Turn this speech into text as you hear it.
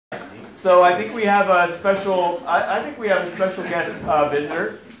So I think we have a special. I think we have a special guest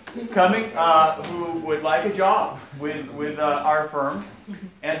visitor coming who would like a job with our firm,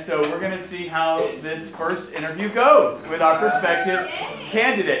 and so we're going to see how this first interview goes with our prospective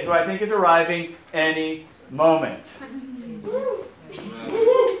candidate, who I think is arriving any moment.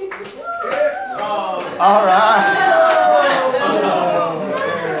 All right.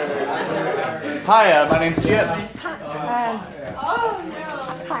 Hi, my name's Jim.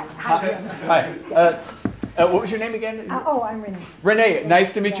 Hi. What was your name again? I'm Renee. Renee,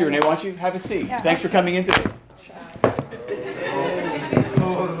 nice to meet you, Renee. Why don't you have a seat? Yeah. Thanks for coming in today.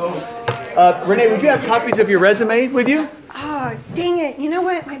 Renee, would you have copies of your resume with you? Oh, dang it. You know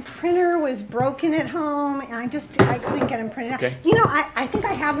what? My printer was broken at home, and I couldn't get them printed out. Okay. You know, I think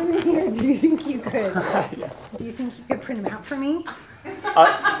I have them in here. Do you think you could? Yeah. Do you think you could print them out for me?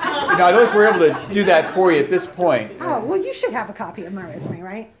 I don't think we're able to do that for you at this point. Oh, well, you should have a copy of my resume,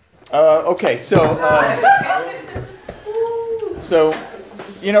 right? Okay, so,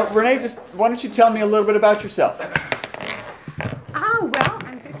 Renee, just why don't you tell me a little bit about yourself? Oh, well,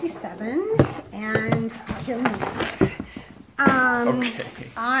 I'm 57, and here we go.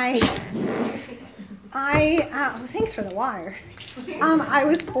 Thanks for the water. I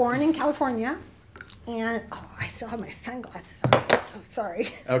was born in California, and I still have my sunglasses on. I'm so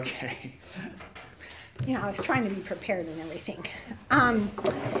sorry. Okay. You know, I was trying to be prepared and everything.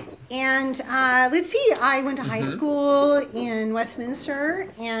 Let's see, I went to high school in Westminster,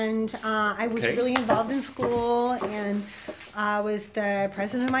 and I was really involved in school, and I was the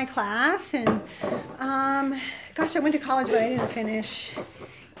president of my class, and I went to college, but I didn't finish.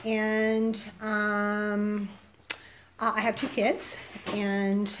 And I have 2 kids,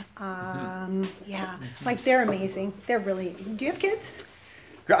 and they're amazing. They're really, do you have kids?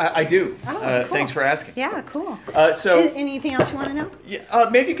 I do. Oh, cool. Thanks for asking. Yeah, cool. Anything else you want to know? Yeah,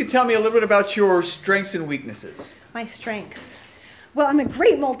 maybe you could tell me a little bit about your strengths and weaknesses. My strengths. Well, I'm a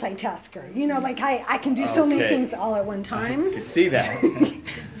great multitasker. You know, like I can do so many things all at one time. I could see that.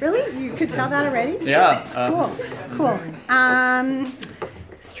 Really? You could tell that already? Yeah. Cool.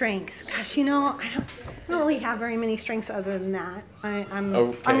 Strengths. Gosh, you know, I don't really have very many strengths other than that. I'm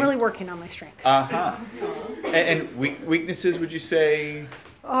really working on my strengths. And weaknesses, would you say?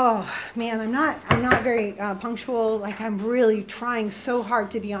 Oh man, I'm not very punctual. Like, I'm really trying so hard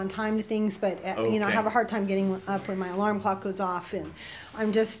to be on time to things, but I have a hard time getting up when my alarm clock goes off, and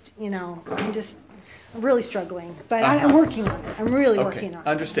I'm really struggling. But I'm working on it. I'm really working on it.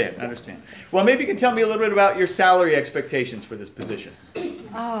 Understand. Well, maybe you can tell me a little bit about your salary expectations for this position.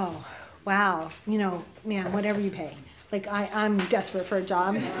 Oh, wow. You know, man, whatever you pay. Like, I'm desperate for a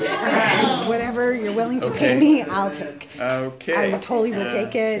job. Whatever you're willing to pay me, I'll take. Okay. I totally will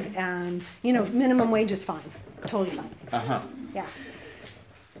take it. Minimum wage is fine. Totally fine. Yeah.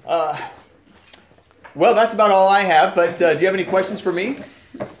 Well, that's about all I have, but do you have any questions for me?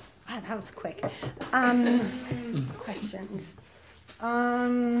 That was quick. Questions.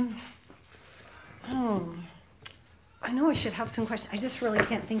 I know I should have some questions. I just really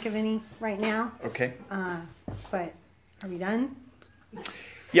can't think of any right now. Okay. But are we done?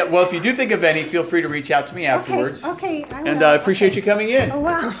 Yeah, well, if you do think of any, feel free to reach out to me afterwards. Okay, I will. And I appreciate you coming in. Oh,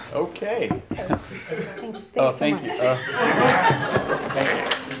 wow. Okay. Thank you. Thank you.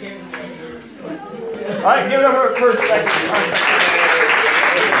 All right, give it up for perspective.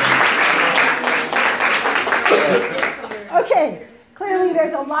 Okay, clearly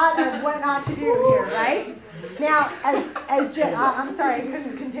there's a lot of what not to do here, right? Now, as Jim, I'm sorry, I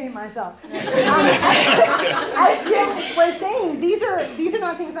couldn't contain myself. As Jim was saying, these are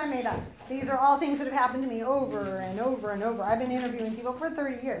not things I made up. These are all things that have happened to me over and over and over. I've been interviewing people for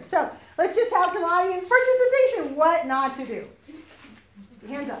 30 years. So let's just have some audience participation. What not to do?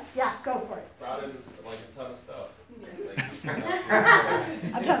 Hands up. Yeah, go for it. Brought in like a ton of stuff.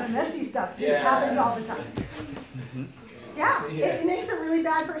 A ton of messy stuff too. Yeah. Happens all the time. Yeah, it makes a really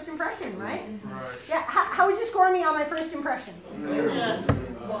bad first impression, right? Yeah. How would you score me on my first impression? It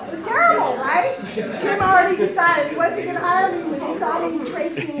was terrible, right? Jim already decided he wasn't going to hire me when he saw me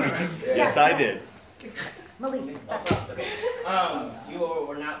traipsing in. Yes, I did. Malik. Okay. You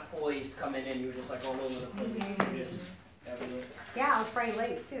were not poised coming in. You were just like all over the place. You were just everywhere. Yeah, I was pretty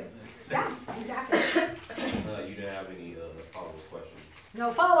late too. Yeah, exactly. You didn't have any follow-up questions?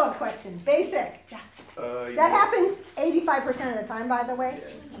 No follow-up questions. Basic. Yeah. That happens 85% of the time, by the way.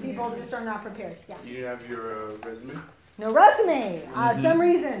 People just are not prepared. Yeah. You didn't have your resume? No resume. Some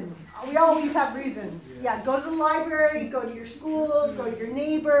reason. We always have reasons. Yeah, go to the library, go to your school, go to your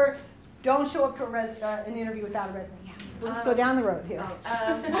neighbor. Don't show up to an interview without a resume. Yeah. We'll just go down the road here.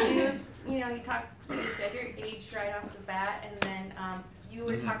 You said your age right off the bat, and then you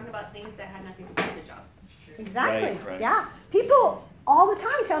were talking about things that had nothing to do with the job. Exactly. Right. Yeah. People all the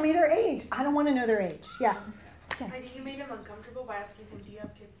time tell me their age. I don't want to know their age. Yeah. I think you made him uncomfortable by asking him, do you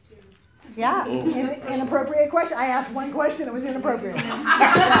have kids too? Yeah. Inappropriate question. I asked one question. It was inappropriate.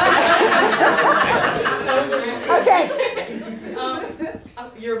 Okay.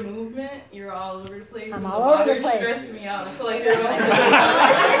 Your movement, you're all over the place. I'm all over the place. Stressing me out. I feel like you're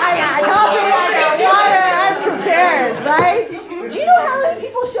I got coffee, I got water, I'm prepared, right? Do you know how many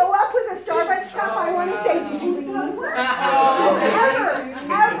people show up with a Starbucks cup? I want to say, did you leave?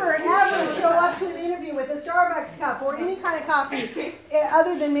 Ever show up to an interview with a Starbucks cup or any kind of coffee,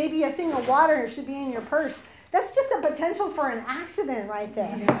 other than maybe a thing of water, it should be in your purse. That's just a potential for an accident right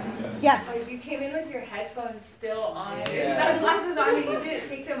there. Yes? Like you came in with your headphones still on, your sunglasses on, and you didn't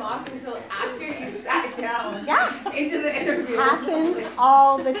take them off until after you sat down into the interview. Happens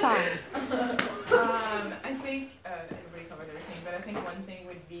all the time. I think everybody covered everything, but I think one thing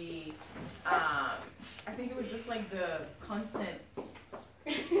would be, I think it was just like the constant,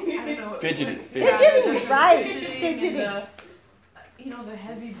 I don't know. Fidgeting, right. Fidgeting. The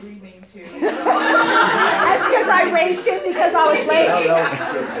heavy breathing too. That's because I raced in because I was late.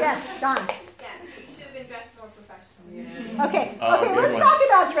 Yes, Don. Yeah, you should have been dressed more professional. Yeah. Okay, good let's one. talk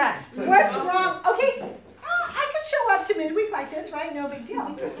about dress. What's wrong? Okay, I could show up to midweek like this, right? No big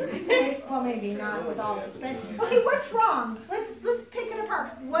deal. Well, maybe not with all this, but okay, what's wrong? Let's pick it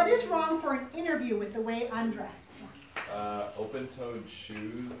apart. What is wrong for an interview with the way I'm dressed? Open-toed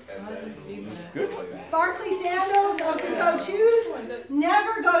shoes and then loose. Good. Sparkly sandals, open-toed shoes.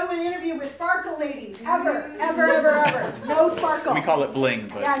 Never go to an interview with sparkle, ladies. Ever. No sparkle. We call it bling,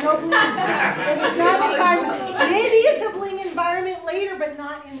 but Yeah, no bling. It is not the time. Maybe it's a bling environment later, but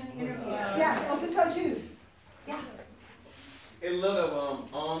not in an interview. Yes, open-toed shoes. Yeah. A lot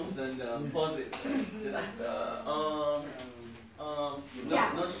of arms and posits. Just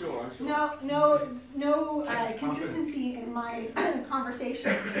not sure. No consistency in my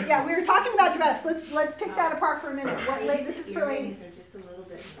conversation. Yeah, we were talking about dress. Let's pick that apart for a minute. This is for ladies. Are just a little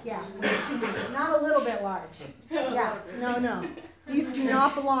bit. Yeah, not a little bit large. Yeah, no. These do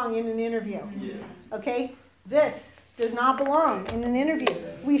not belong in an interview. Yes. Okay, this does not belong in an interview.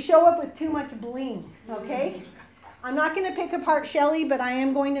 We show up with too much bling. Okay. I'm not going to pick apart Shelly, but I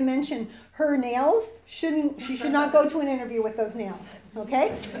am going to mention her nails. She should not go to an interview with those nails.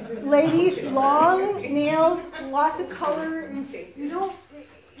 Okay? Ladies, long nails, lots of color. You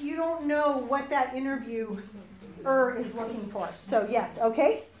don't know what that interviewer is looking for. So yes,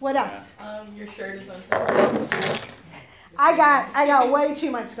 okay? What else? Your shirt is untucked. I got way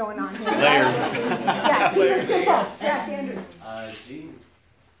too much going on here. layers. Yeah, keep it simple. Yes, Andrew. Jeans.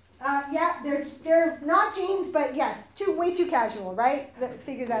 Yeah, they're not jeans, but yes, way too casual, right?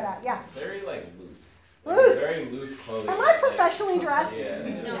 Figure that out. Yeah. It's very loose. Loose. Very loose clothing. Am I professionally dressed?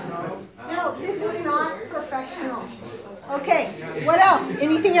 Yeah. No, this is not professional. Okay, what else?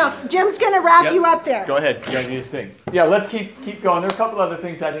 Anything else? Jim's going to wrap you up there. Go ahead. You gotta do this thing. Yeah, let's keep going. There are a couple other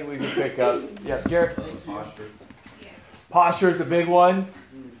things I think we can pick up. Yeah, Jared. Posture. Posture is a big one.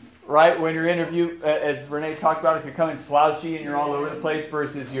 Right, when you're as Renee talked about, if you're coming slouchy and you're all over the place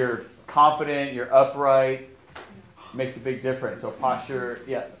versus you're confident, you're upright, makes a big difference. So posture,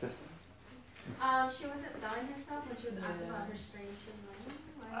 yeah, sister. She wasn't selling herself when she was asked about her strengths. She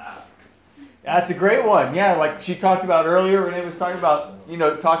was like, That's a great one. Yeah, like she talked about earlier, Renee was talking about,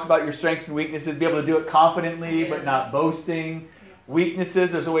 talk about your strengths and weaknesses, be able to do it confidently but not boasting.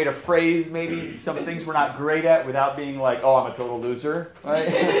 Weaknesses, there's a way to phrase maybe some things we're not great at without being like, oh, I'm a total loser, right?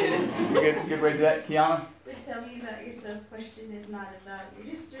 It's a good way to do that. Kiana? The tell me about yourself question is not about your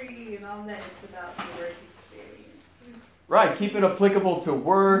history and all that, it's about your work experience. Right, keep it applicable to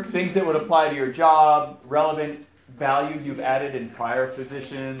work, things that would apply to your job, relevant value you've added in prior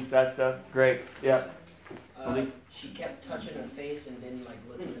positions, that stuff. Great, yeah. She kept touching her face and didn't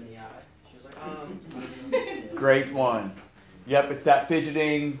look him in the eye. She was like, Great one. Yep, it's that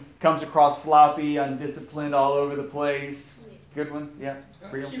fidgeting, comes across sloppy, undisciplined, all over the place. Good one, yeah.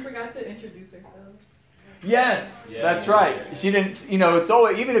 Real. She forgot to introduce herself. Yes, that's right. She didn't, it's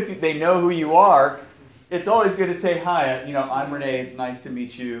always, even if they know who you are, it's always good to say, hi, I'm Renee, it's nice to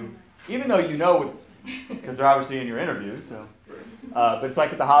meet you. Even though because they're obviously in your interview, so. But it's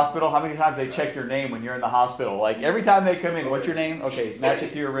like at the hospital, how many times they check your name when you're in the hospital? Like every time they come in, what's your name? Okay, match it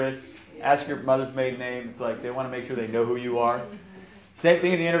to your wrist. Ask your mother's maiden name. It's like they want to make sure they know who you are. Same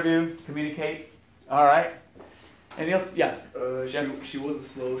thing in the interview. Communicate. All right. Anything else? Yeah. She wasn't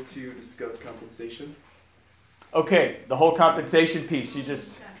slow to discuss compensation. Okay, the whole compensation piece. She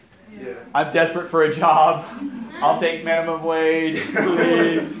just, Yeah. I'm desperate for a job. I'll take minimum wage,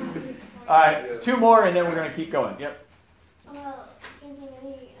 please. All right, 2 more and then we're going to keep going. Yep. well, thinking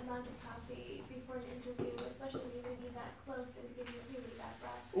any amount of coffee before an interview, especially when you're really that close and give you really bad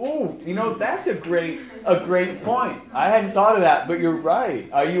breath? Ooh, you know, that's a great point. I hadn't thought of that, but you're right.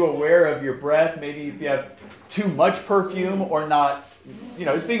 Are you aware of your breath? Maybe if you have too much perfume or not, you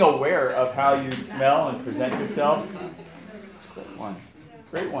know, just being aware of how you smell and present yourself. That's a great one.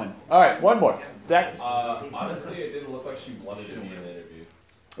 Great one. All right, one more. Zach? Honestly, it didn't look like she wanted to be in the interview.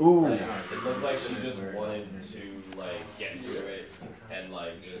 Ooh. Like, it looked like she just wanted to, like, get to it and,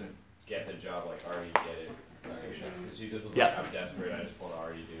 like, just get the job, like, already get it. She just was like, I'm desperate, I just want to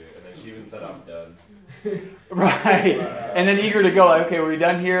already do it. And then she even said, I'm done. Right. And then eager to go, like, okay, we're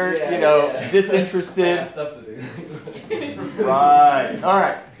done here, Yeah, you know, yeah. disinterested. I got stuff to do. Right. All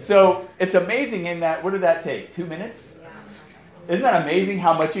right. So it's amazing in that, what did that take? 2 minutes? Isn't that amazing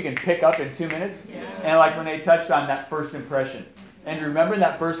how much you can pick up in 2 minutes? Yeah. And like Renee touched on that first impression. And remember in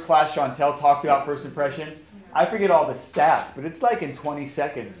that first class Chantel talked about first impression? I forget all the stats, but it's like in 20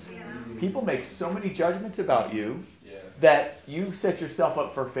 seconds. People make so many judgments about you that you set yourself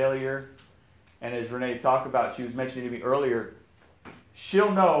up for failure. And as Renee talked about, she was mentioning to me earlier,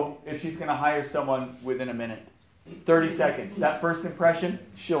 she'll know if she's going to hire someone within a minute. 30 seconds. That first impression,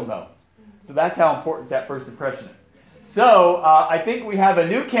 she'll know. So that's how important that first impression is. So I think we have a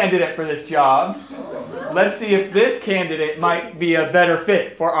new candidate for this job. Let's see if this candidate might be a better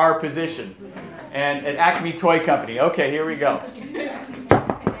fit for our position. And an Acme Toy Company. Okay, here we go.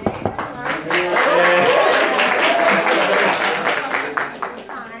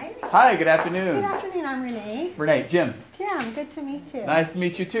 Hi, good afternoon. Good afternoon, I'm Renee. Renee, Jim. Jim, good to meet you. Nice to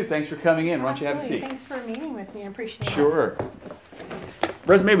meet you too. Thanks for coming in. Why don't you have a seat? Thanks for meeting with me. I appreciate it. Sure.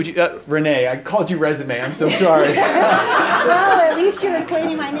 Resume, would you, Renee, I called you Resume. I'm so sorry. Well, at least you're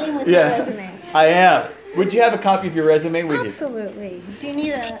equating my name with your resume. I am. Would you have a copy of your resume with you? Absolutely. Do you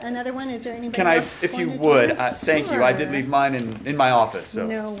need another one? Is there anybody Can I, else if you wanted would, to join? thank you. I did leave mine in my office. So.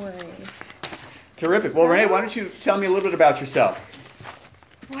 No worries. Terrific. Well, Renee, why don't you tell me a little bit about yourself?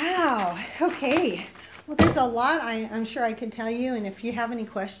 Wow. Okay. Well, there's a lot I'm sure I could tell you, and if you have any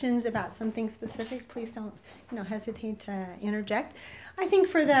questions about something specific, please don't hesitate to interject. I think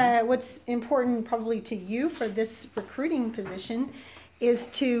for what's important probably to you for this recruiting position is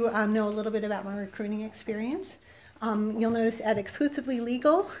to know a little bit about my recruiting experience. You'll notice at Exclusively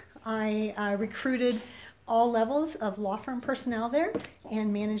Legal, I recruited all levels of law firm personnel there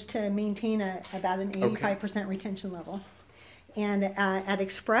and managed to maintain about an 85% retention level. And at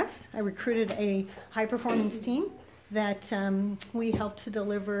Express, I recruited a high-performance team that we helped to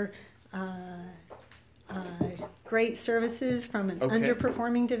deliver great services from an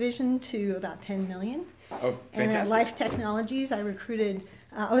underperforming division to about 10 million. Oh, fantastic. And at Life Technologies, I recruited,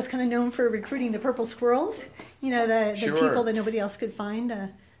 I was kind of known for recruiting the purple squirrels, the people that nobody else could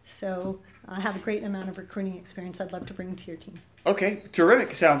find. So I have a great amount of recruiting experience I'd love to bring to your team. Okay,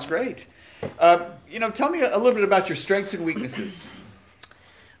 terrific. Sounds great. Tell me a little bit about your strengths and weaknesses.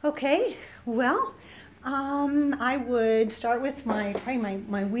 Okay, well, I would start with probably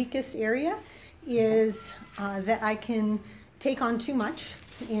my weakest area is that I can take on too much,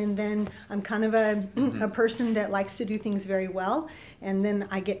 and then I'm kind of a person that likes to do things very well, and then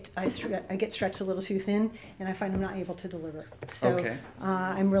I get stretched a little too thin, and I find I'm not able to deliver. So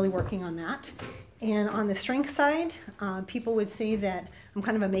I'm really working on that. And on the strength side, people would say that I'm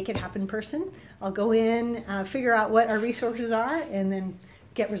kind of a make-it-happen person. I'll go in, figure out what our resources are, and then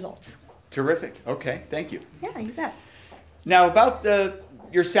get results. Terrific. Okay, thank you. Yeah, you bet. Now, about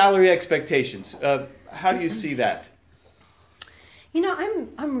your salary expectations, how do you see that?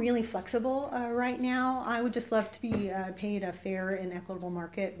 I'm really flexible right now. I would just love to be paid a fair and equitable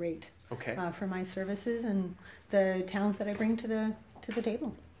market rate for my services and the talent that I bring to the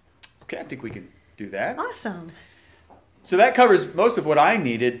table. Okay, I think we can do that. Awesome. So that covers most of what I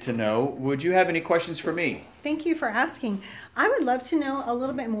needed to know. Would you have any questions for me? Thank you for asking. I would love to know a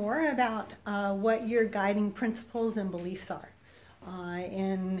little bit more about what your guiding principles and beliefs are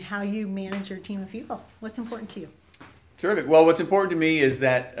and how you manage your team of people. What's important to you? Terrific. Well, what's important to me is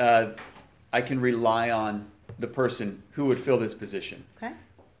that I can rely on the person who would fill this position. Okay.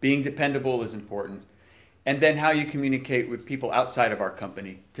 Being dependable is important. And then how you communicate with people outside of our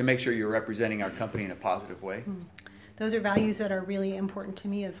company to make sure you're representing our company in a positive way. Those are values that are really important to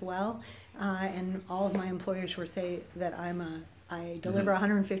me as well. And all of my employers will say that I deliver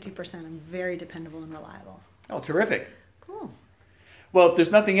 150%. I'm very dependable and reliable. Oh, terrific. Cool. Well, if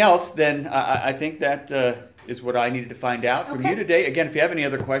there's nothing else, then I think that is what I needed to find out from you today. Again, if you have any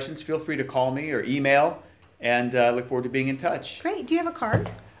other questions, feel free to call me or email, and look forward to being in touch. Great. Do you have a card?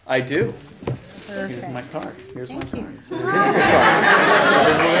 I do. Perfect. Here's my card. Here's my card. So here's your card.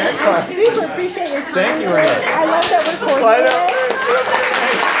 I super appreciate your time. Thank you, Renee. I love that we're coordinated.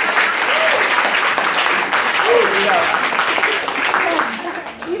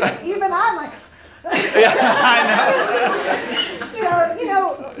 Even I'm like, Yeah, I know. so, you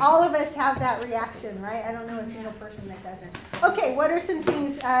know, all of us have that reaction, right? I don't know a single person that doesn't. Okay, what are some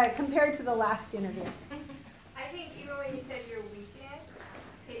things compared to the last interview? I think even when you said your weakness,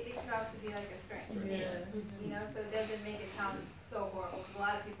 it could also be like a strength. Yeah. You know, so it doesn't make it sound so horrible. Because a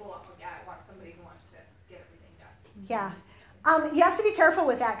lot of people, oh yeah, I want somebody who wants to get everything done. Yeah. You have to be careful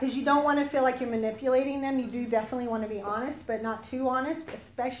with that because you don't want to feel like you're manipulating them. You do definitely want to be honest, but not too honest,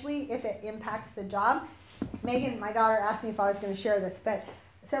 especially if it impacts the job. Megan, my daughter, asked me if I was going to share this, but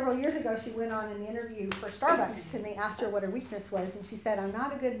several years ago she went on an interview for Starbucks and they asked her what her weakness was and she said, I'm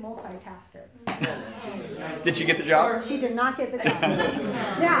not a good multitasker. Did she get the job? She did not get the job.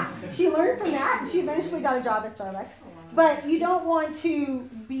 Now, she learned from that and she eventually got a job at Starbucks. But you don't want to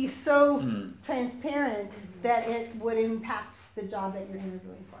be so transparent that it would impact the job that you're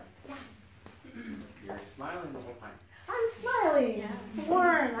interviewing for. Yeah. You're smiling the whole time. I'm smiling,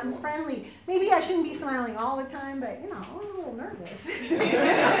 warm, I'm friendly. Maybe I shouldn't be smiling all the time, but you know, I'm a little nervous.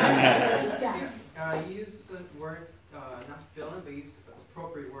 Yeah. You use words, not filling, but use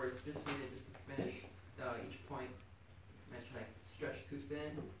appropriate words, just needed just to finish each point. Mention like stretch too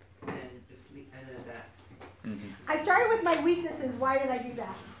thin, and just end it at that. I started with my weaknesses. Why did I do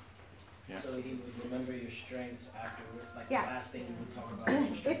that? Yeah. So you would remember your strengths afterward, like Yeah. the last thing you would talk about. your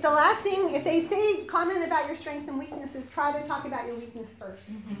If strengths. the last thing, if they say comment about your strengths and weaknesses, try to talk about your weakness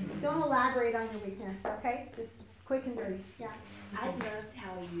first. Don't elaborate on your weakness, okay? Just quick and dirty. Yeah. I loved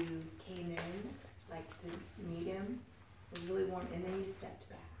how you came in, like to meet him, was really warm, and then you stepped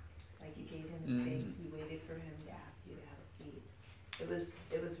back. Like you gave him space, you waited for him to ask you to have a seat.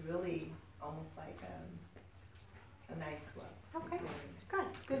 It was really almost like a nice flow. Okay. Good.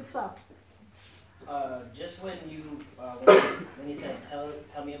 Good flow. Just when you said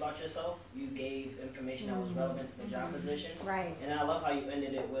tell me about yourself, you gave information that was relevant to the job position. Right. And I love how you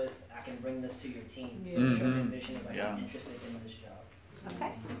ended it with I can bring this to your team. So Yeah. show the ambition of like Yeah. I'm interested in this job.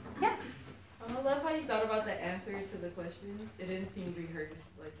 Okay. Yeah. I love how you thought about the answer to the questions. It didn't seem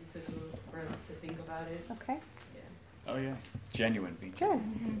rehearsed, like you took a breath to think about it. Okay. Yeah. Oh yeah, genuine. Being Good.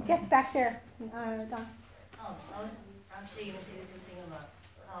 Yes, back there, Don. Oh, I was actually going to say the same thing about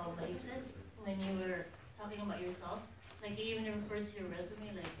what you said when you were talking about yourself. Like you even referred to your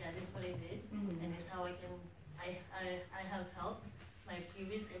resume, like yeah, this is what I did, and this is how I have helped my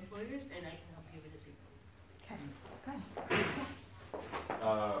previous employers, and I can help you with the same thing. Okay. Good.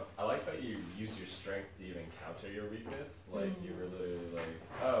 I like that you use your strength to even counter your weakness. Like you were literally like,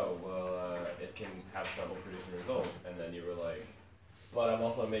 oh well, it can have trouble producing results, and then you were like, but I'm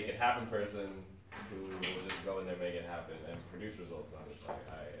also a make it happen person who will just go in there, make it happen, and produce results. And I was like,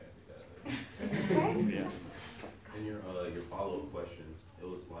 I see that. Yeah. In your follow-up question, it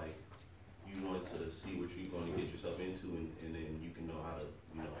was like you wanted to see what you're going to get yourself into, and then you can know how to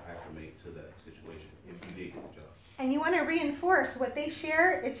acclimate to that situation if you did get the job. And you want to reinforce what they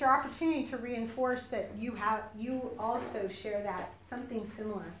share. It's your opportunity to reinforce that you also share that something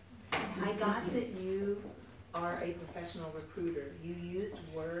similar. I got that you are a professional recruiter. You used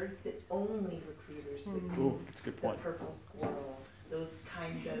words that only recruiters would use. Ooh, that's a good point. The purple squirrel, those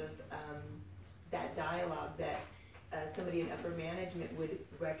kinds of that dialogue that somebody in upper management would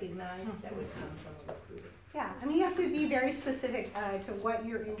recognize that would come from a recruiter. Yeah, I mean you have to be very specific to what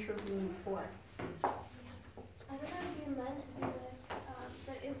you're interviewing for. I don't know if you meant to do this,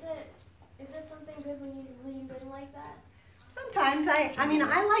 but is it something good when you lean in like that? Sometimes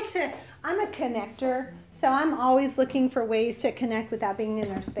I'm a connector, so I'm always looking for ways to connect without being in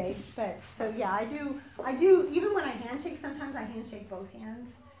their space. But so yeah, I do even when I handshake, sometimes I handshake both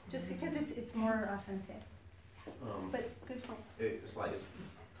hands just because it's more authentic. But good point. It's like it's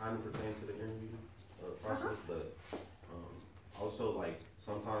kind of pertains to the interview process, but also like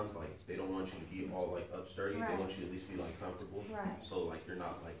sometimes like they don't want you to be all like up sturdy. Right. They want you to at least be like comfortable. Right. So like you're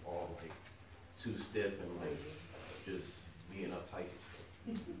not like all like too stiff and like just being uptight.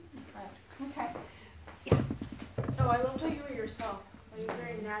 Right. Okay. Oh, I loved how you were yourself. Like, you were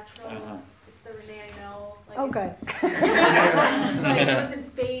very natural. It's the Renee I know. Like, Oh, good. Like, it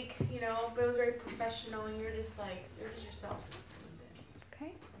wasn't fake, but it was very professional, and you're just yourself.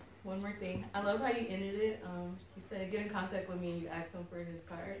 Okay. One more thing. I love how you ended it. You said get in contact with me. You asked him for his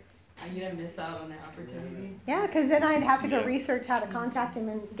card. And you didn't miss out on that opportunity. Yeah, because then I'd have to go research how to contact him,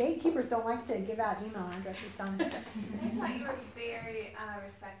 and gatekeepers don't like to give out email addresses, Donna. I just thought you were very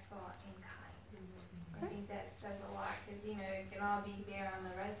respectful and kind. I think that says a lot because it can all be there on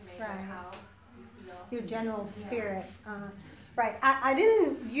the resume for Right. how you feel. Your general spirit. Right. I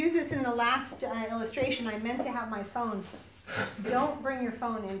didn't use this in the last illustration. I meant to have my phone Don't bring your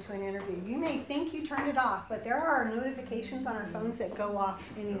phone into an interview. You may think you turned it off, but there are notifications on our phones that go off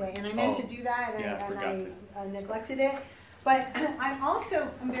anyway. And I meant to do that, and I neglected it. But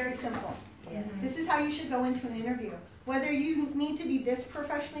I'm very simple. This is how you should go into an interview. Whether you need to be this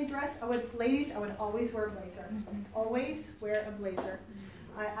professionally dressed, ladies, I would always wear a blazer. Always wear a blazer.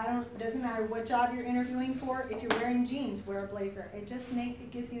 It doesn't matter what job you're interviewing for. If you're wearing jeans, wear a blazer. It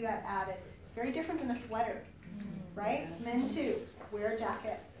gives you that added. It's very different than a sweater, right? Men too, wear a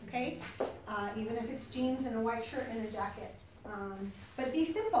jacket, okay? Even if it's jeans and a white shirt and a jacket. But be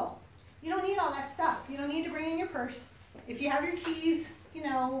simple. You don't need all that stuff. You don't need to bring in your purse. If you have your keys,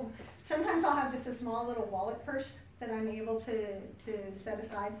 sometimes I'll have just a small little wallet purse that I'm able to set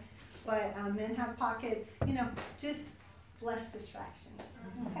aside. But men have pockets, just less distraction.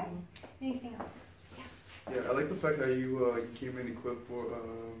 Okay? Anything else? Yeah, I like the fact that you came in equipped for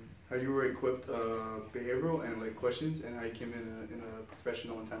how you were equipped behavioral and like questions, and how you came in a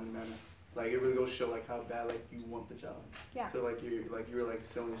professional and timely manner. Like it really goes to show like how bad like you want the job. Yeah. So like you were like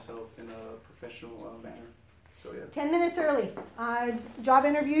selling yourself in a professional manner. So yeah. 10 minutes early. Job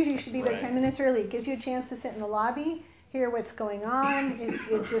interviews, you should be there 10 minutes early. It gives you a chance to sit in the lobby, hear what's going on.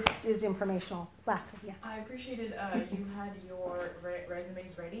 It just is informational. Lastly, yeah. I appreciated you had your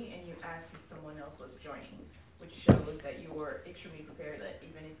resumes ready and you asked if someone else was joining, which shows that you were extremely prepared that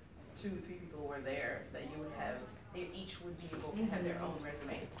even if 2 or 3 people were there, that you would have, they each would be able to have their own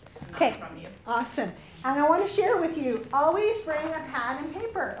resume. Okay, from you. awesome. And I want to share with you, always bring a pad and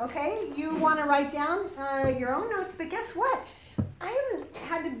paper, okay? You want to write down your own notes, but guess what? I haven't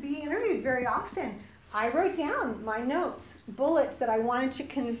had to be interviewed very often. I wrote down my notes, bullets that I wanted to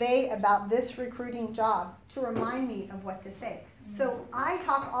convey about this recruiting job to remind me of what to say. So I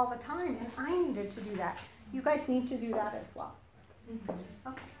talk all the time, and I needed to do that. You guys need to do that as well.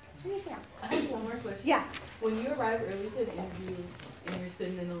 Okay, anything else? I have one more question. Yeah. When you arrive early to the interview and you're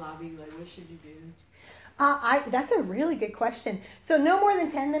sitting in the lobby, like what should you do? That's a really good question. So no more than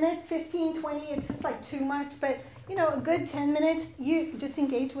 10 minutes, 15, 20, it's just like too much, but a good 10 minutes, you just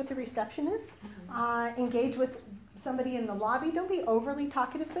engage with the receptionist, engage with somebody in the lobby. Don't be overly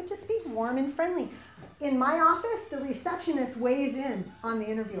talkative, but just be warm and friendly. In my office, the receptionist weighs in on the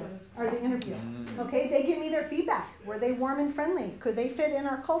interviewer, or the interview. Okay, they give me their feedback. Were they warm and friendly? Could they fit in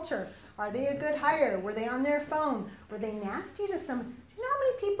our culture? Are they a good hire? Were they on their phone? Were they nasty to someone? You know how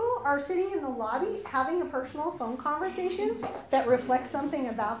many people are sitting in the lobby having a personal phone conversation that reflects something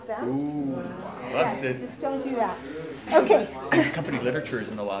about them? Ooh, busted. Yeah, just don't do that. Okay. Company literature is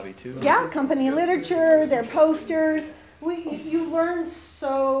in the lobby too. Yeah, company literature, their posters. You learn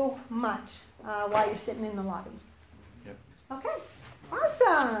so much while you're sitting in the lobby. Yep. Okay.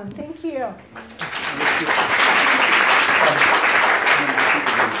 Awesome. Thank you.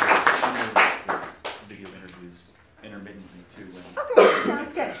 Video interviews intermittently too. Okay,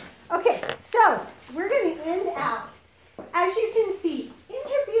 sounds good. Okay, so we're going to end out. As you can see,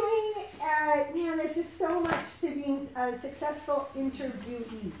 interviewing, man, there's just so much to being a successful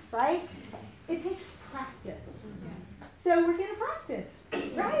interviewee, right? It takes practice. So we're going to practice,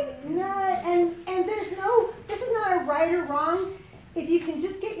 right? And there's this is not a right or wrong. If you can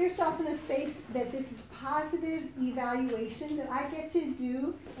just get yourself in a space that this is positive evaluation that I get to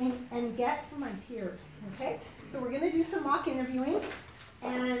do and get from my peers, okay? So we're going to do some mock interviewing,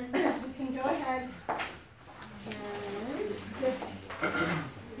 and we can go ahead and just,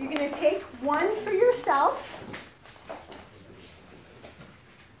 you're going to take one for yourself.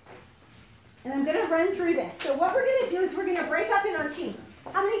 And I'm going to run through this. So what we're going to do is we're going to break up in our teams.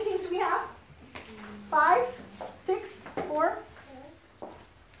 How many teams do we have? 5, 6, 4?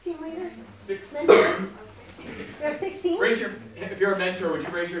 Team leaders? 6. Mentors? We have 6 teams? If you're a mentor, would you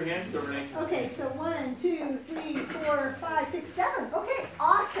raise your hand so Renee can see? Okay, so 1, 2, 3, 4, 5, 6, 7. Okay,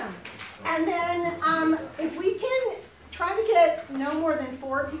 awesome. And then if we can try to get no more than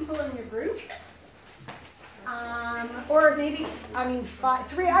 4 people in your group, or maybe,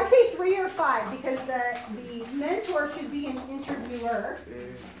 3, I'd say 3 or 5, because the mentor should be an interviewer.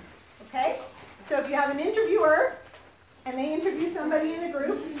 Okay? So if you have an interviewer, and they interview somebody in the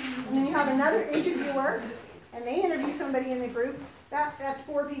group, and then you have another interviewer, and they interview somebody in the group, that's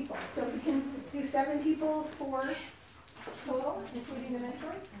 4 people. So if we can do 7 people for total, including the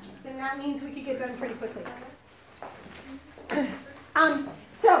mentor, then that means we could get done pretty quickly.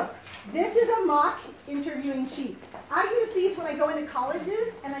 So this is a mock interviewing sheet. I use these when I go into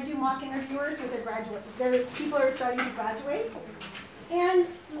colleges and I do mock interviewers with their people are starting to graduate. And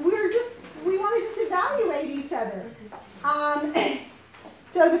we want to just evaluate each other.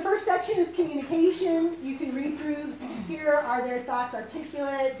 So the first section is communication. You can read through here. Are their thoughts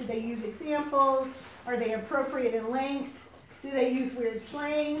articulate? Do they use examples? Are they appropriate in length? Do they use weird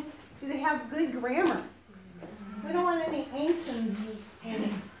slang? Do they have good grammar? We don't want any ain'ts and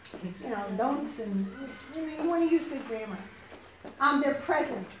don'ts and you want to use good grammar. Their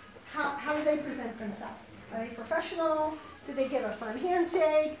presence. How do they present themselves? Are they professional? Do they give a firm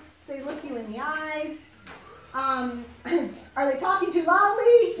handshake? Do they look you in the eyes? Are they talking too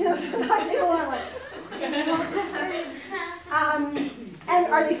loudly? Sometimes people are like. And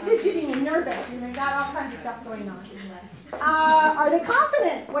are they fidgeting and nervous? And they got all kinds of stuff going on. Are they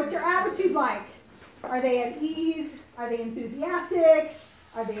confident? What's their attitude like? Are they at ease? Are they enthusiastic?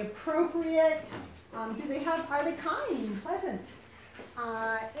 Are they appropriate? Are they kind and pleasant?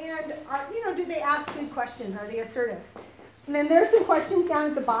 And do they ask good questions? Are they assertive? And then there's some questions down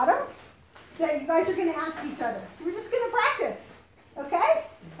at the bottom that you guys are going to ask each other. We're just going to practice, okay?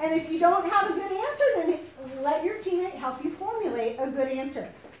 And if you don't have a good answer, then let your teammate help you formulate a good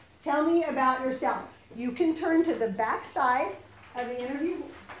answer. Tell me about yourself. You can turn to the back side of the interview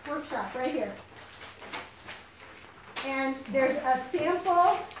workshop right here. And there's a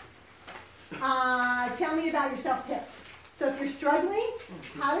sample tell me about yourself tips. So if you're struggling,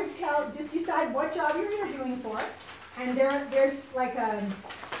 how to tell, just decide what job you're interviewing for. And there's like a,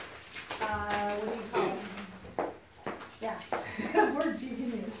 what do you call it? Yeah, words you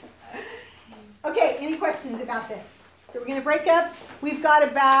can use. Okay, any questions about this? So we're going to break up. We've got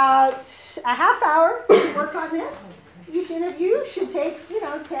about a half hour to work on this. Each interview should take, 10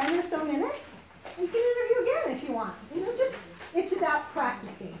 or so minutes. You can interview again if you want. It's about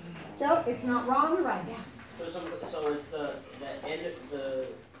practicing. So it's not wrong or right. Yeah. So it's the end of the.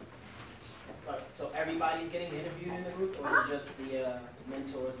 So everybody's getting interviewed in the group, or is it just the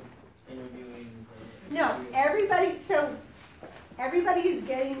mentors interviewing? No, everybody. So everybody is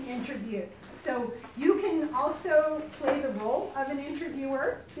getting interviewed. So you can also play the role of an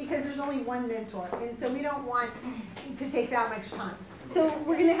interviewer because there's only one mentor, and so we don't want to take that much time. So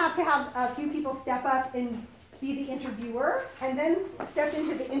we're going to have a few people step up and be the interviewer, and then step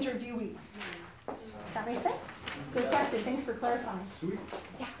into the interviewee. That makes sense? Good question. Thanks for clarifying. Sweet.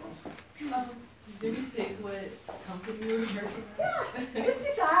 Yeah. Did you pick what company you were working at? Yeah. Just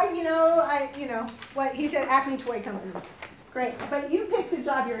decide, what he said, Acme Toy Company. Great. But you pick the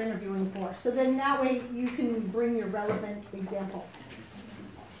job you're interviewing for. So then that way you can bring your relevant examples.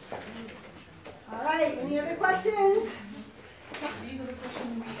 All right. Any other questions? These are the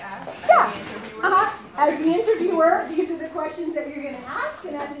questions we ask yeah. as the interviewers. As the interviewer, these are the questions that you're going to ask,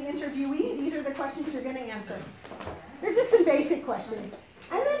 and as the interviewee, these are the questions you're going to answer. They're just some basic questions.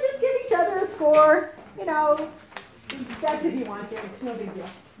 And then just give each other a score. That's if you want to. It's no big deal.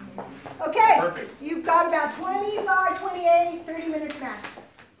 Okay. Perfect. You've got about 25, 28, 30 minutes max.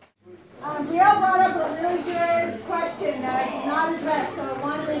 Brielle brought up a really good question that I did not address, so I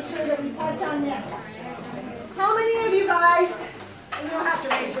want to make sure that we touch on this. How many of you guys, you don't have to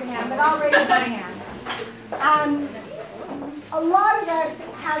raise your hand, but I'll raise my hand. A lot of us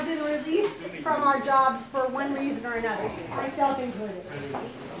have been released from our jobs for one reason or another, myself included.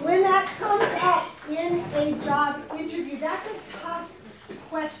 When that comes up in a job interview, that's a tough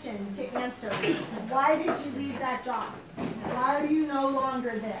question to answer. Why did you leave that job? Why are you no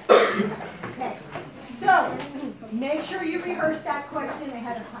longer there? Okay, so make sure you rehearse that question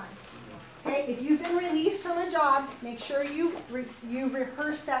ahead of time. Okay, if you've been released from a job, make sure you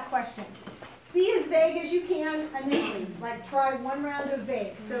rehearse that question. Be as vague as you can initially, like try one round of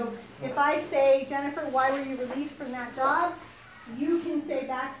vague. So if I say, Jennifer, why were you released from that job? You can say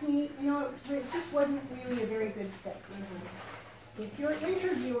back to me, it just wasn't really a very good fit. If your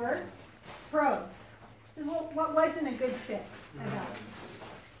interviewer probes, well, what wasn't a good fit about it?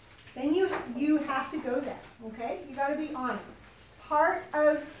 Then you have to go there, okay? You got to be honest. Part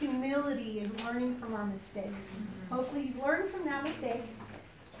of humility is learning from our mistakes. Hopefully you've learned from that mistake.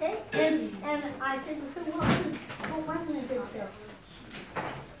 Okay? And I said, so what wasn't a good fit?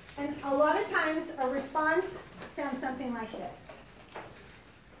 And a lot of times a response sounds something like this.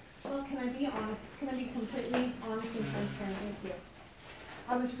 Well, can I be honest? Can I be completely honest and transparent with you?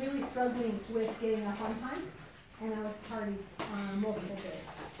 I was really struggling with getting up on time, and I was tardy on multiple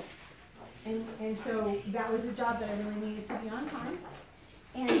days. And so that was a job that I really needed to be on time.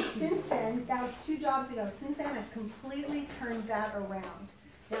 And since then, that was 2 jobs ago, since then I've completely turned that around.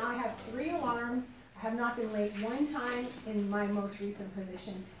 Now I have 3 alarms, I have not been late one time in my most recent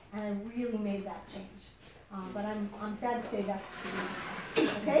position, and I really made that change. But I'm sad to say that's the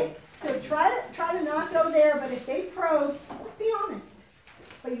reason. Okay? So try to not go there, but if they probe, just be honest.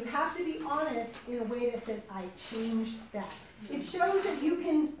 But you have to be honest in a way that says, I changed that. It shows that you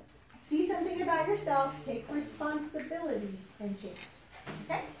can see something about yourself, take responsibility, and change.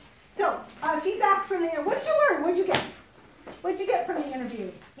 Okay? So, feedback from there. What did you learn? What did you get? What'd you get from the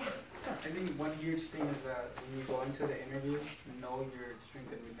interview? Yeah. I think one huge thing is when you go into the interview, know your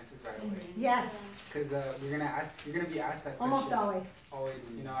strengths and weaknesses right away. Yes. Because you're gonna be asked that question. Almost always.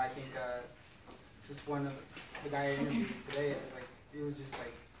 Always. You know, I think just one of the guy I interviewed today, like it was just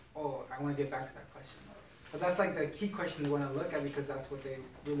like, oh, I want to get back to that question. But that's like the key question they want to look at because that's what they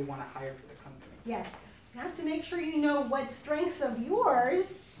really want to hire for the company. Yes. You have to make sure you know what strengths of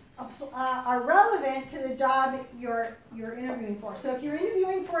yours are relevant to the job you're interviewing for. So if you're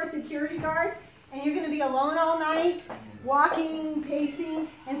interviewing for a security guard and you're going to be alone all night, walking, pacing,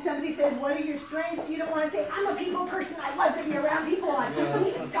 and somebody says, what are your strengths? You don't want to say, I'm a people person. I love to be around people. I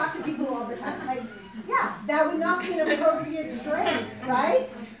need to talk to people all the time. Like, yeah, that would not be an appropriate strength,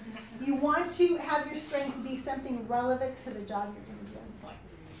 right? You want to have your strength be something relevant to the job you're interviewing for.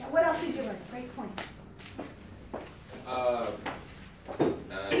 Now, what else did you learn? Great point.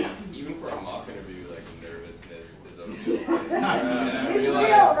 Even for a mock interview, like nervousness is a real thing. It's real,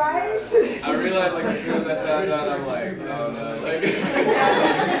 right? I realized like as soon as I sat down, I'm like, oh no, like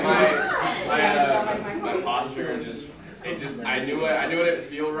my posture just I knew it didn't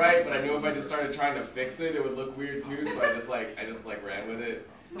feel right, but I knew if I just started trying to fix it, it would look weird too. So I just ran with it.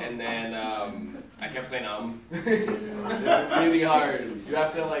 And then I kept saying It's really hard. You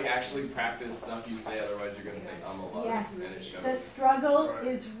have to like actually practice stuff you say, otherwise you're gonna say a lot. Yes. And it shows. The struggle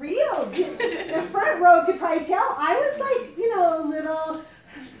is real. The front row could probably tell. I was like, a little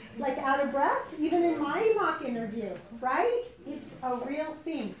like out of breath, even in my mock interview, right? It's a real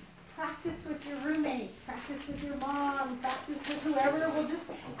thing. Practice with your roommates, practice with your mom, practice with whoever will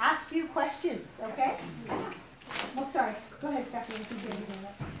just ask you questions, okay? Oh, sorry. Go ahead, Stephanie. If you did anything.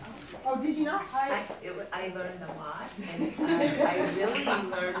 Oh, did you not? I learned a lot, and I really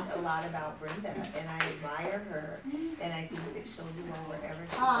learned a lot about Brenda, and I admire her, and I think that she'll do well wherever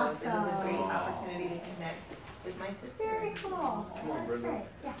she goes. It was a great opportunity to connect with my sister. Very cool. That's great.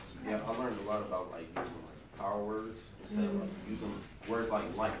 Yeah. Yeah, I learned a lot about like using like power words instead of like using words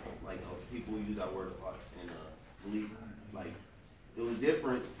like people use that word a lot and believe like. It was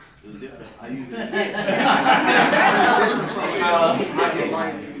different. I used it again. I didn't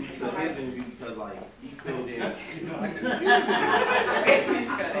like to his interview because like he filled in.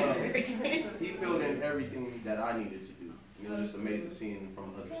 He filled in everything that I needed to do. It was just amazing seeing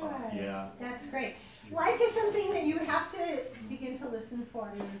from the other side. Yeah. That's great. Like is something that you have to begin to listen for.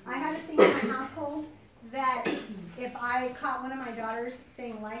 I had a thing in my household that if I caught one of my daughters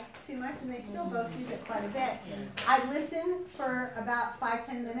saying like too much, and they still both use it quite a bit, I'd listen for about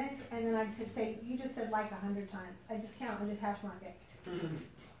 5-10 minutes, and then I'd just say, you just said like 100 times. I just count, I just hash mark it.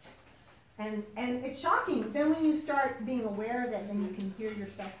 And it's shocking. Then when you start being aware of it, then you can hear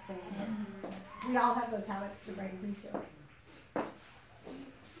yourself saying it. We all have those habits to break free to.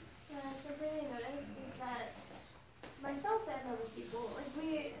 Yeah, something I noticed is that myself and other people, like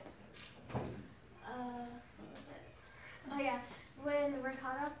oh yeah, when we're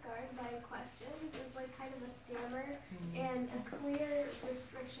caught off guard by a question, there's like kind of a stammer and a clear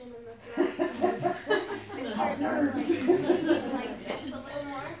restriction in the throat. I start to like this a little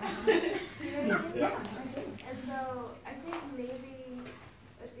more. You know what I mean? Yeah. And so I think maybe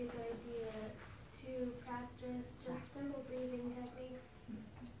it would be a good idea to practice just simple breathing techniques.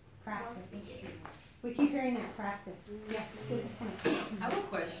 Practice. We keep hearing that practice. Yes, good point. I have a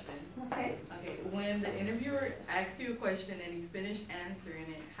question. Okay. Okay, when the interviewer asks you a question and you finish answering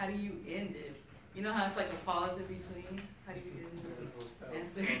it, how do you end it? You know how it's like a pause in between? How do you end the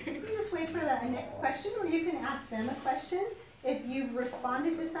answer? You can just wait for the next question, or you can ask them a question. If you've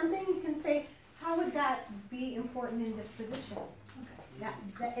responded to something, you can say, how would that be important in this position?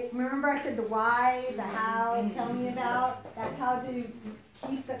 Remember I said the why, the how, tell me about. That's how to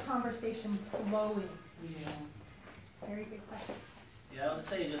keep the conversation flowing. Yeah. Very good question. Yeah, I would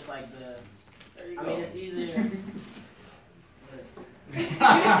say just like I mean, it's easier.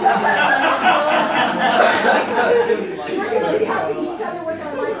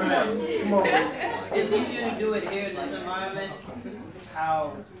 It's easier to do it here in this environment,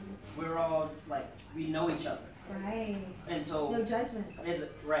 how we're all like, we know each other. Right. And so no judgment.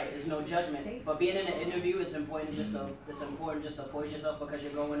 There's no judgment. But being in an interview, it's important just to poise yourself because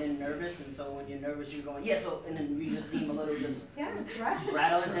you're going in nervous, and so when you're nervous, you're going and then you just seem a little just it's right.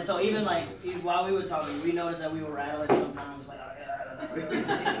 rattling. And so even like while we were talking, we noticed that we were rattling sometimes. Like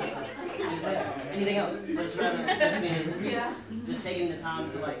anything else, but it's rather just being just taking the time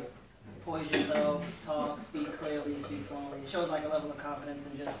to like poise yourself, talk, speak clearly, speak fluently. It shows like a level of confidence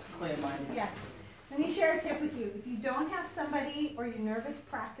and just clear-minded. Yes. Let me share a tip with you. If you don't have somebody or you're nervous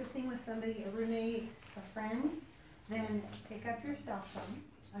practicing with somebody, a roommate, a friend, then pick up your cell phone.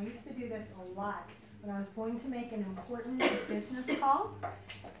 I used to do this a lot. when I was going to make an important business call,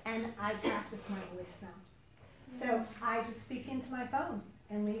 and I practiced my voicemail. So I just speak into my phone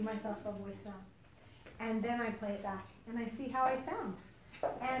and leave myself a voicemail. And then I play it back, and I see how I sound.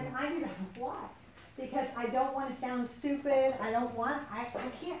 And I do that a lot, because I don't want to sound stupid. I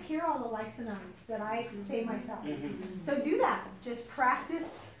can't hear all the likes and uns that I say myself. So do that. Just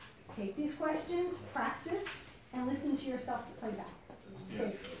practice. Take these questions, practice, and listen to yourself play back.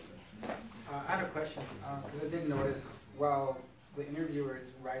 Safe. I had a question, because I did notice while the interviewer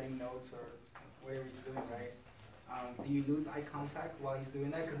is writing notes or whatever he's doing, right? Do you lose eye contact while he's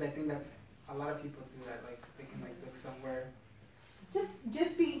doing that? Because I think that's, a lot of people do that, like they can like look somewhere.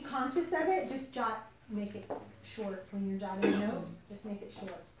 Just be conscious of it. Just make it short when you're jotting a note. Just make it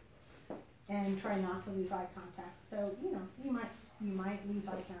short, and try not to lose eye contact. So you might lose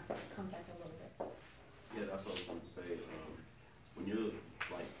eye contact a little bit. Yeah, that's what I was going to say. When you're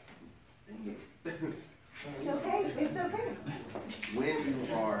like, it's okay. It's okay. When you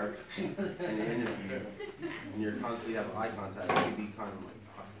are in an interview and you're constantly having eye contact, it can be kind of like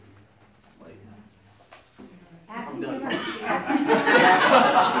I'm done.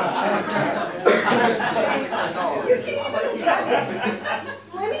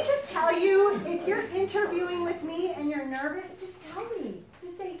 Let me just tell you, if you're interviewing with me and you're nervous, just tell me.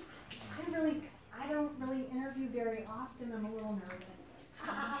 Just say, I don't really interview very often. I'm a little nervous.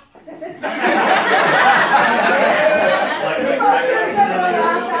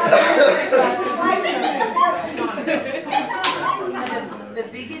 The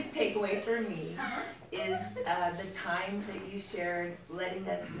biggest takeaway for me is the time that you shared, letting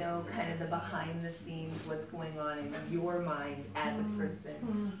us know kind of the behind the scenes, what's going on in your mind as a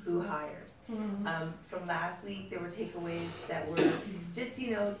person who hires. From last week, there were takeaways that were just,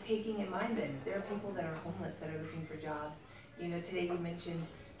 taking in mind that there are people that are homeless that are looking for jobs. Today you mentioned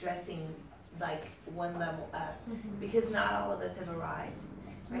dressing like one level up, because not all of us have arrived,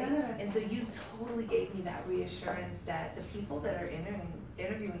 right? And so you totally gave me that reassurance that the people that are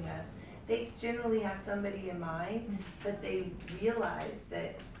interviewing us, they generally have somebody in mind, but they realize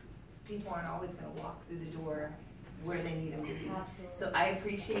that people aren't always going to walk through the door where they need them to be. Absolutely. So I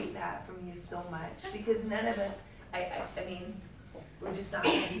appreciate that from you so much, because none of us, I mean, we're just not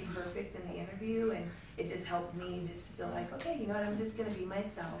going to be perfect in the interview, and it just helped me just feel like, okay, you know what, I'm just going to be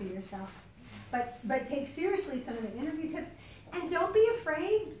myself. Be yourself. But take seriously some of the interview tips, and don't be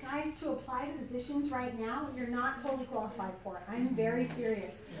afraid, guys, to apply to positions right now you're not totally qualified for. I'm very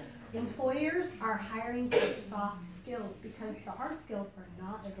serious. Employers are hiring for soft skills because the hard skills are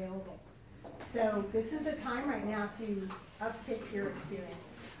not available. So this is a time right now to uptick your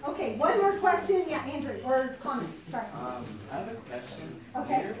experience. Okay, one more question. Yeah, Andrew, or comment. Sorry. I have a question.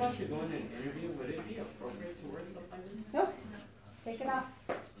 Okay. When you're about to go in an interview, would it be appropriate to wear stuff like this? Nope. Take it off.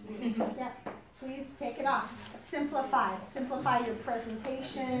 Yeah, please take it off. Simplify. Simplify your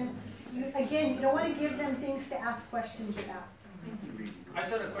presentation. Again, you don't want to give them things to ask questions about. I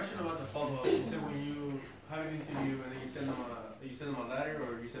just had a question about the follow-up. You said when you have an interview and then you send them a letter,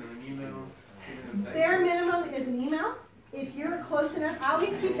 or you send them an email. Bare minimum is an email. If you're close enough, I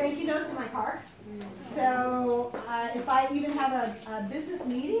always keep thank you notes in my car. So if I even have a business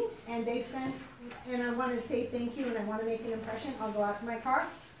meeting and and I want to say thank you and I want to make an impression, I'll go out to my car,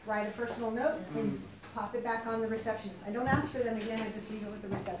 write a personal note, and pop it back on the receptionist. I don't ask for them again. I just leave it with the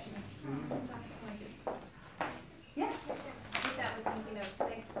receptionist. Yeah. With that, we're thinking of,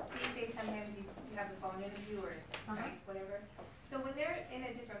 like, these days sometimes you have a phone interview or Skype, whatever. So when they're in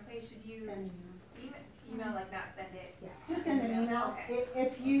a different place, should you email, like, not send it? Yeah, just send an email. Okay.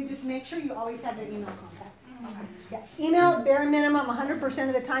 If you just make sure you always have their email contact. Yeah, email bare minimum 100%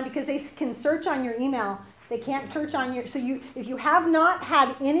 of the time, because they can search on your email. They can't search on your, so if you have not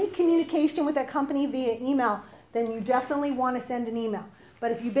had any communication with that company via email, then you definitely want to send an email.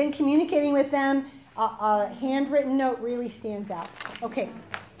 But if you've been communicating with them, a handwritten note really stands out. Okay,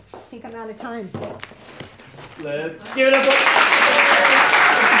 I think I'm out of time. Let's give it up.